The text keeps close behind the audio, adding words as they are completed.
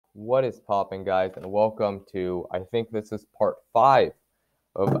What is poppin', guys, and welcome to, I think this is part 5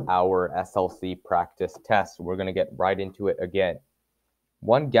 of our SLC practice test. We're going to get right into it again.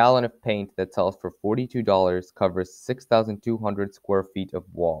 1 gallon of paint that sells for $42 covers 6,200 square feet of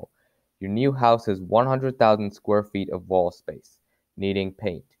wall. Your new house has 100,000 square feet of wall space, needing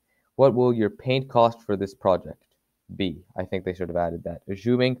paint. What will your paint cost for this project? B. I think they should have added that.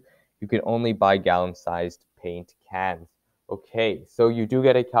 Assuming you can only buy gallon-sized paint cans. Okay, so you do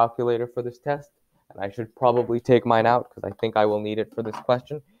get a calculator for this test, and I should probably take mine out because I think I will need it for this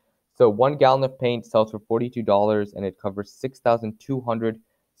question. So 1 gallon of paint sells for $42 and it covers 6,200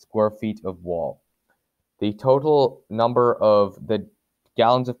 square feet of wall. The total number of the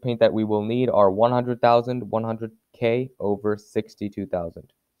gallons of paint that we will need are 100,000, 100K over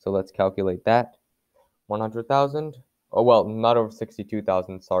 62,000. So let's calculate that. 100,000, oh well, not over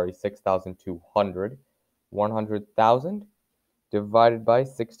 62,000, sorry, 6,200. 100,000 divided by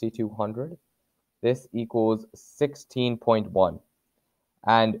 6,200. This equals 16.1.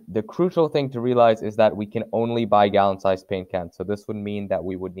 And the crucial thing to realize is that we can only buy gallon-sized paint cans. So this would mean that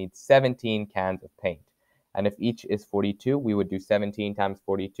we would need 17 cans of paint. And if each is 42, we would do 17 times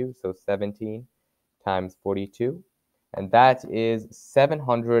 42. So 17 times 42. And that is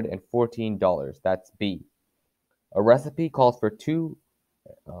 $714. That's B. A recipe calls for 2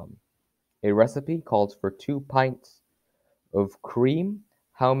 pints of cream.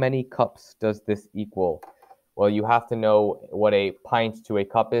 How many cups does this equal? Well, you have to know what a pint to a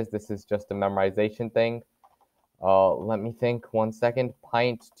cup is. This is just a memorization thing. Let me think 1 second.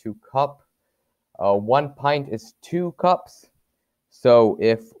 Pint to cup. 1 pint is 2 cups. So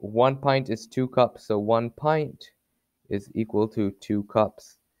if 1 pint is 2 cups, so 1 pint is equal to 2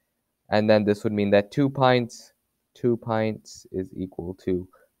 cups. And then this would mean that 2 pints is equal to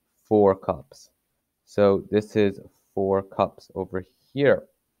 4 cups. So this is 4 cups over here.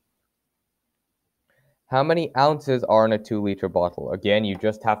 How many ounces are in a 2-liter bottle? Again, you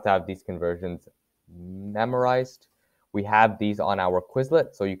just have to have these conversions memorized. We have these on our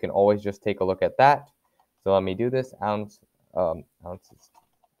Quizlet, so you can always just take a look at that. So let me do this. Ounces.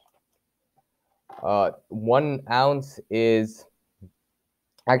 1 ounce is...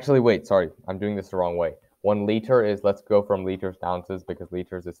 Actually, wait, sorry. I'm doing this the wrong way. 1 liter is... Let's go from liters to ounces because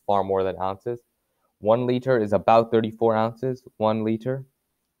liters is far more than ounces. 1 liter is about 34 ounces. 1 liter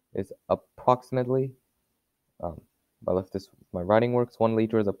is approximately... if my writing works, 1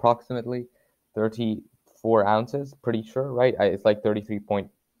 liter is approximately 34 ounces, pretty sure, right? It's like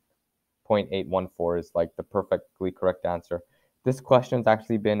 33.814 is like the perfectly correct answer. This question's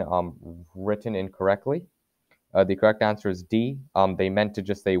actually been written incorrectly. The correct answer is D. They meant to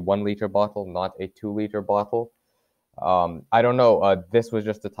just say 1 liter bottle, not a 2-liter bottle. I don't know. This was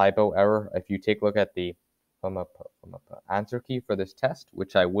just a typo error. If you take a look at the answer key for this test,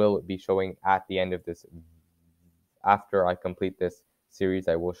 which I will be showing at the end of this after I complete this series,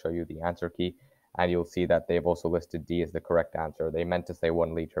 I will show you the answer key, and you'll see that they've also listed D as the correct answer. They meant to say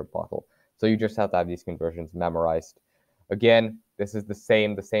 1 liter bottle. So you just have to have these conversions memorized. Again, this is the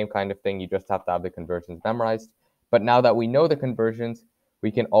same kind of thing. You just have to have the conversions memorized. But now that we know the conversions, we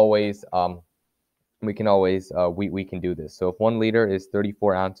can always we can do this. So if 1 liter is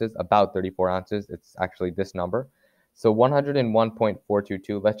 34 ounces, about 34 ounces, it's actually this number. So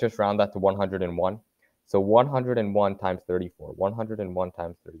 101.422, let's just round that to 101. So 101 times 34, 101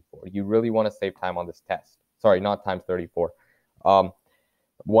 times 34. You really want to save time on this test. Sorry, not times 34. 1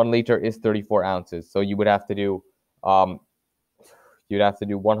 liter is 34 ounces. So you would have to do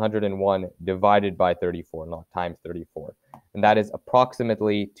 101 divided by 34, not times 34. And that is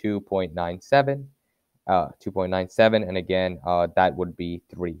approximately 2.97. 2.97, and again, that would be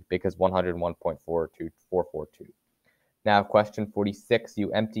 3 because 101.42442. Now, question 46,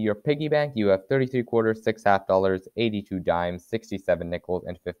 you empty your piggy bank. You have 33 quarters, 6 half dollars, 82 dimes, 67 nickels,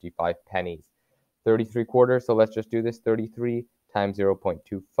 and 55 pennies. 33 quarters, so let's just do this. 33 times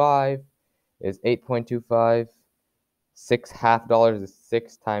 0.25 is 8.25. 6 half dollars is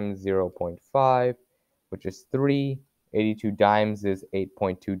 6 times 0.5, which is 3. 82 dimes is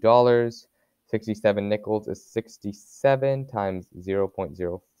 $8.2. 67 nickels is 67 times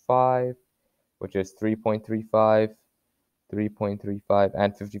 0.05, which is 3.35. 3.35,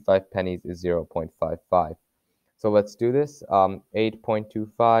 and 55 pennies is 0.55. So let's do this.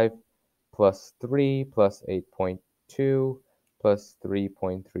 8.25 plus 3 plus 8.2 plus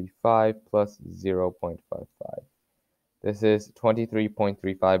 3.35 plus 0.55. This is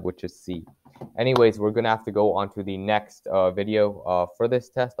 23.35, which is C. Anyways, we're going to have to go on to the next video for this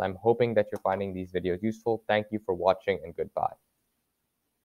test. I'm hoping that you're finding these videos useful. Thank you for watching, and goodbye.